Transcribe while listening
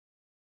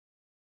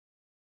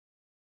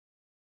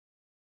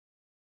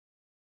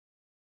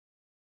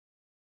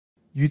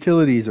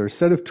Utilities are a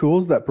set of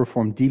tools that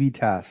perform DB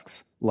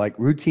tasks, like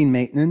routine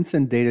maintenance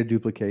and data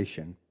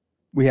duplication.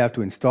 We have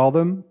to install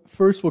them.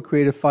 First, we'll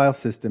create a file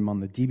system on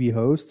the DB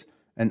host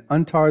and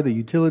untar the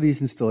utilities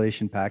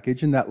installation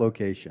package in that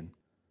location.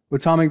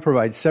 Automic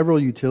provides several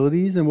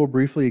utilities and we'll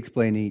briefly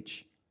explain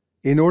each.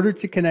 In order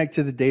to connect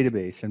to the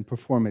database and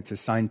perform its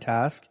assigned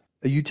task,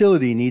 a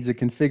utility needs a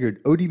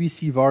configured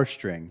ODBCVAR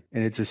string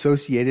and its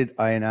associated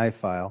INI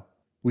file.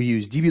 We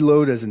use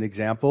dbload as an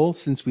example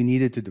since we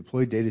needed to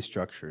deploy data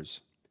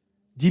structures.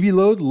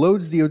 dbload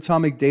loads the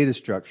Automic data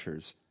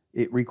structures.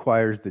 It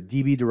requires the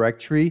DB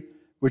directory,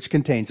 which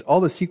contains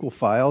all the SQL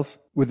files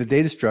with the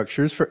data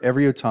structures for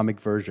every Automic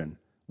version.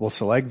 We'll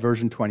select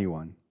version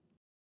 21.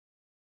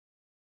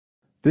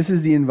 This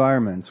is the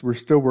environments. We're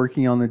still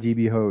working on the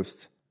DB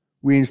host.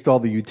 We install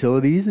the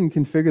utilities and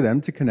configure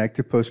them to connect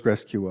to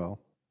PostgreSQL.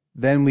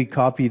 Then we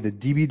copy the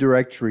DB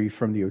directory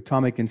from the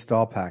Automic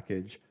install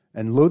package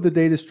and load the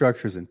data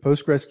structures in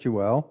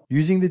PostgreSQL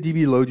using the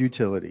dbload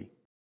utility.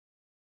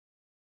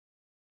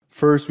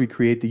 First, we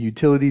create the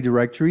utility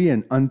directory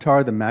and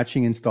untar the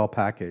matching install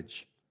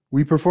package.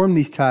 We perform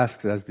these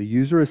tasks as the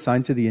user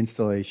assigned to the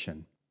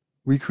installation.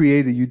 We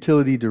create a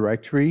utility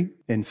directory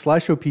in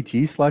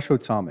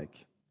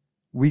 /opt/automic.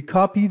 We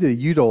copy the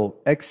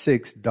util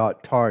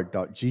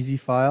x6.tar.gz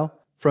file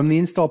from the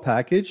install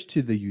package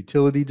to the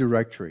utility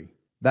directory.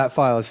 That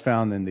file is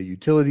found in the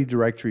utility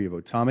directory of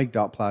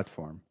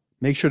automic.platform.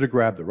 Make sure to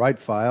grab the right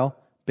file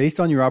based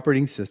on your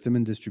operating system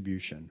and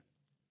distribution.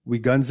 We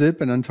gunzip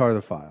and untar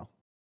the file.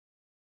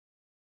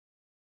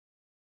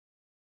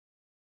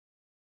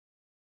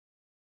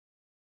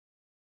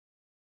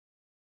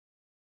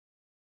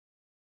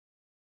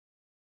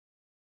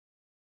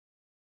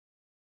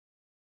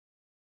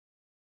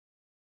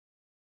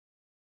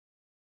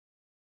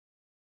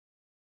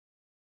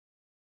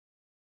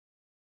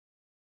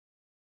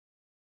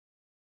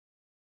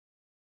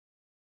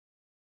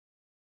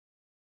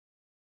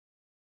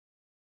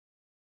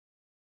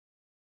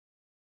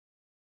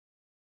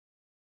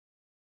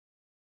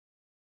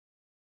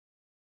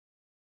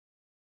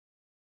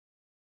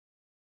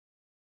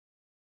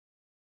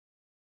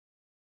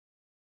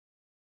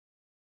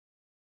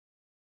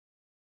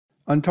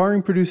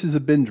 Untarring produces a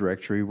bin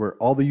directory where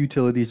all the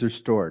utilities are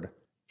stored.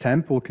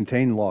 Temp will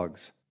contain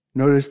logs.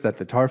 Notice that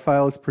the tar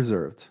file is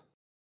preserved.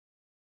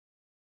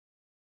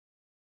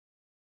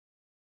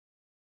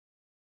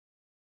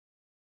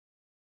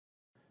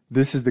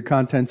 This is the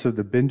contents of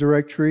the bin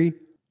directory.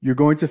 You're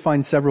going to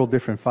find several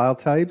different file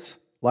types,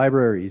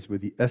 libraries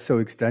with the SO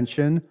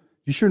extension.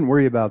 You shouldn't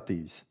worry about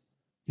these.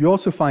 You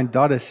also find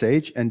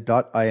 .sh and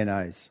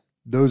 .inis.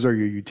 Those are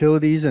your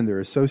utilities and their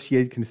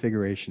associated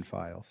configuration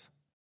files.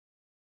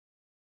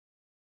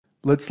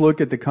 Let's look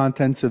at the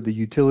contents of the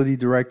utility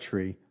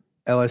directory.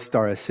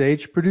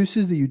 ls*sh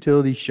produces the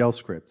utility shell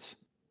scripts.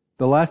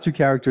 The last two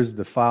characters of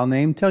the file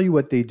name tell you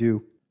what they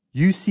do.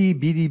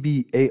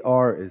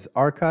 ucybdbld is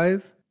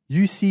archive,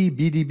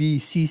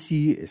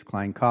 ucybdbcc is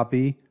client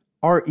copy,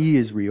 re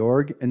is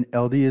reorg, and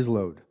ld is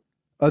load.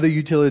 Other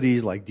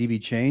utilities like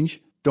dbchange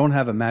don't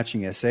have a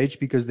matching sh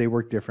because they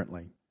work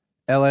differently.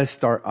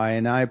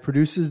 ls*ini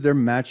produces their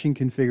matching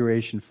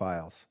configuration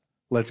files.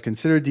 Let's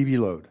consider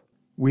dbload.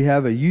 We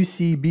have a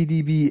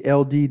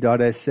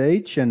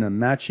ucybdbld.sh and a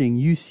matching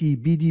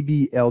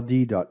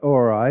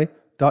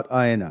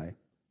ucybdbld.ori.ini.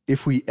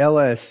 If we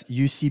ls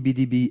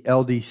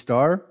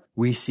ucybdbld*,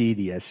 we see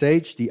the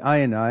sh, the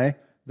ini,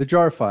 the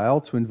jar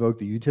file to invoke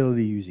the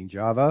utility using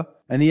Java,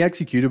 and the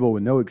executable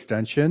with no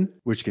extension,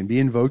 which can be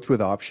invoked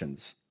with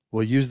options.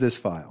 We'll use this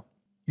file.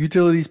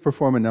 Utilities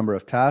perform a number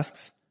of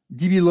tasks.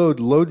 dbload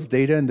loads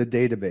data in the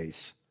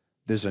database.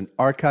 There's an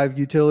archive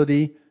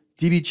utility.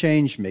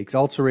 dbchange makes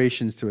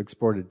alterations to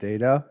exported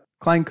data.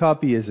 Client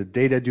copy is a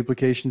data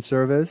duplication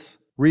service.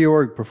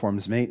 Reorg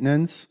performs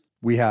maintenance.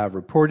 We have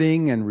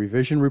reporting and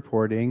revision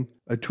reporting,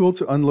 a tool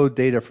to unload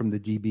data from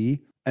the DB,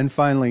 and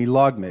finally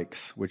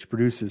logmix, which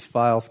produces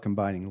files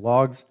combining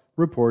logs,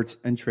 reports,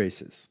 and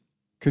traces.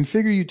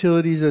 Configure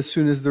utilities as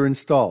soon as they're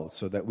installed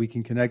so that we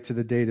can connect to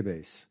the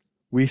database.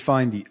 We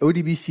find the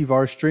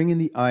ODBCVAR string in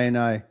the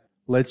INI.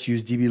 Let's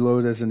use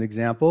dbload as an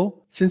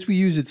example, since we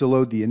use it to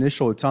load the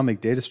initial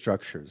Automic data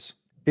structures.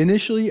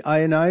 Initially,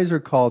 INIs are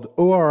called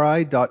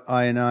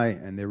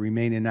ori.ini, and they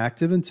remain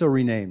inactive until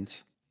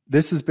renamed.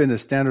 This has been a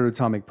standard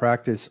Automic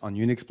practice on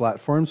Unix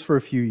platforms for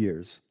a few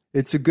years.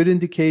 It's a good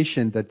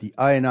indication that the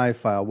INI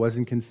file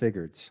wasn't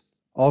configured.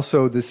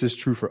 Also, this is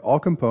true for all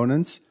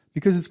components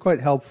because it's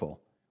quite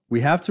helpful.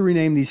 We have to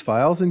rename these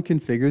files and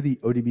configure the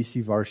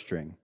ODBCVAR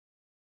string.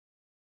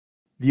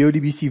 The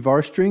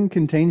ODBCVAR string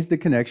contains the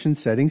connection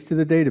settings to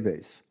the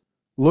database.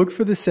 Look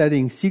for the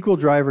setting SQL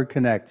driver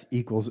connect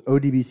equals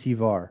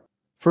ODBCVAR.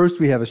 First,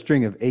 we have a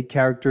string of 8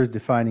 characters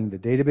defining the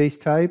database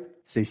type,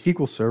 say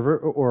SQL Server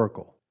or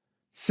Oracle.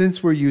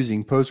 Since we're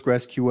using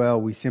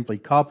PostgreSQL, we simply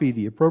copy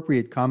the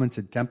appropriate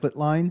commented template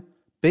line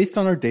based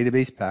on our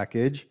database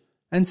package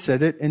and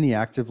set it in the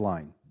active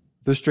line.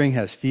 The string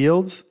has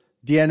fields.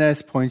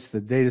 DNS points to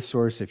the data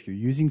source if you're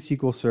using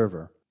SQL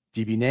Server.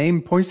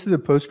 DBName points to the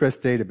Postgres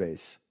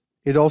database.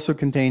 It also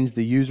contains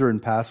the user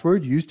and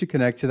password used to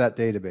connect to that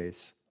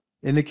database.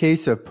 In the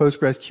case of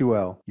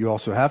PostgreSQL, you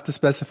also have to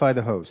specify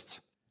the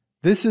hosts.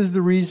 This is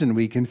the reason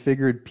we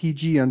configured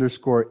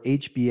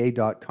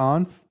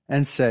pg_hba.conf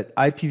and set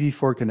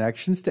IPv4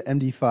 connections to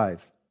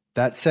MD5.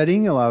 That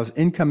setting allows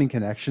incoming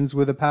connections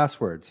with the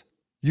passwords.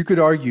 You could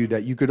argue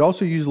that you could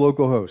also use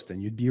localhost,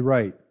 and you'd be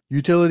right.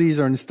 Utilities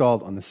are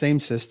installed on the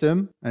same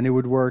system, and it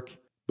would work,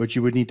 but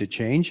you would need to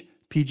change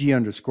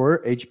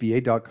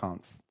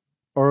pg_hba.conf.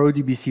 Our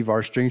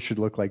ODBCVAR string should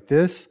look like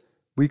this.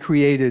 We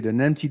created an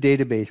empty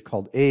database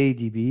called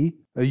AADB,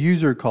 a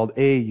user called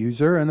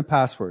AAuser, and the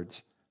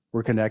passwords.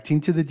 We're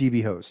connecting to the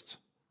DB hosts.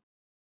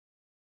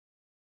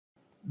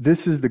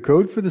 This is the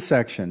code for the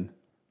section.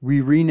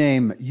 We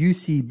rename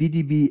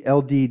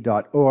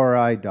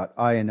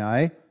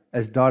ucybdbld.ini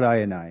as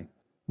 .ini.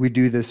 We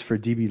do this for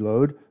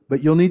dbload,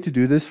 but you'll need to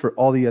do this for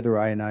all the other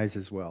INIs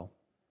as well.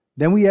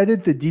 Then we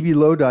edit the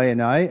dbload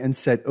INI and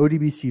set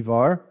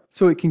ODBCVAR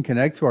so it can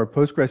connect to our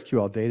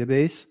PostgreSQL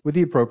database with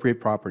the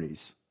appropriate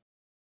properties.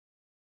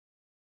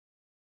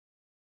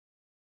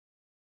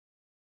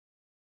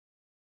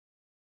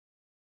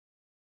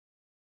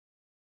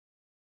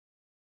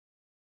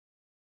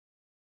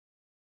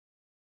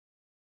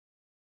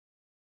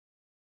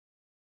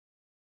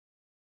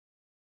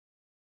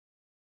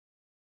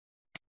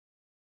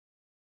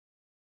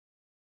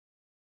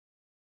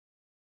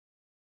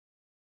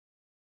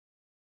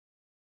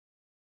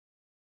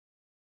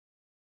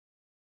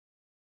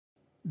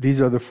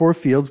 These are the 4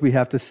 fields we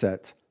have to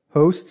set: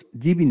 hosts,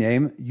 DB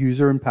name,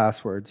 user, and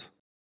passwords.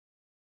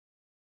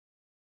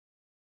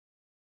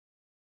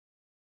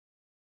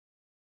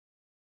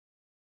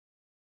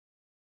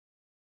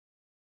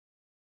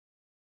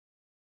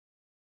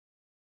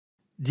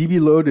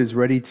 dbload is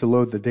ready to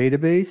load the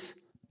database.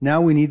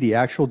 Now we need the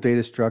actual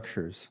data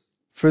structures.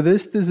 For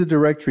this, there's a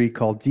directory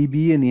called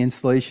db in the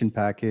installation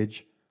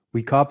package.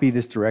 We copy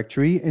this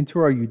directory into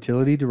our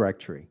utility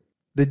directory.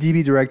 The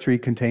DB directory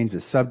contains a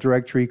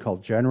subdirectory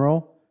called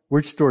General,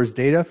 which stores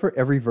data for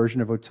every version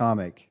of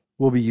Automic.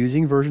 We'll be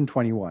using version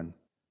 21.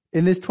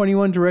 In this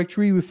 21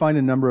 directory, we find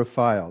a number of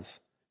files.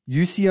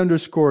 uc_upd.txt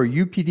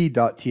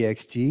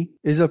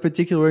is of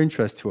particular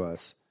interest to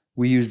us.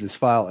 We use this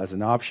file as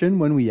an option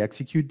when we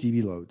execute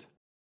dbload.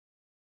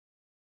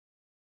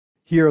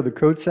 Here are the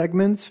code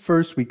segments.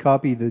 First, we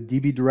copy the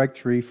DB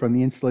directory from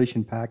the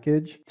installation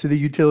package to the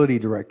utility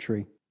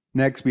directory.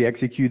 Next, we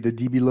execute the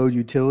dbload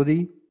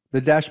utility. The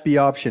 -b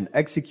option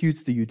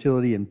executes the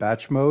utility in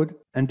batch mode,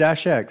 and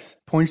 -x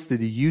points to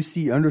the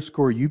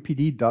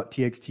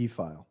uc_upd.txt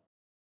file.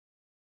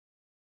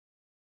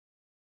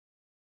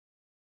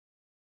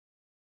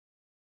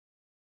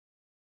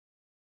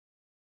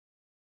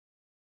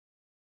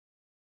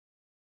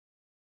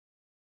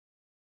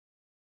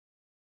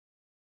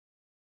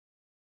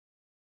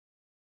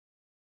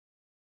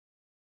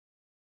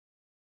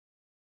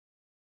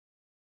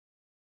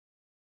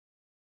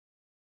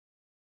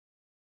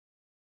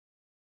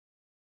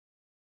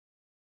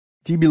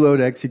 dbload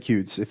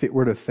executes. If it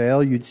were to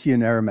fail, you'd see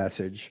an error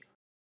message.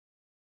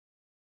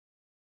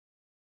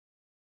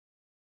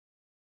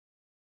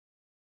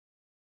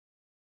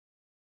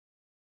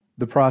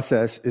 The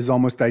process is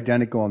almost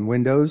identical on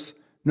Windows.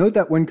 Note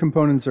that when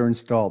components are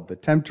installed, the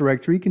temp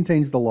directory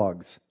contains the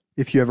logs.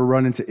 If you ever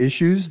run into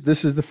issues,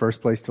 this is the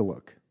first place to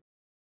look.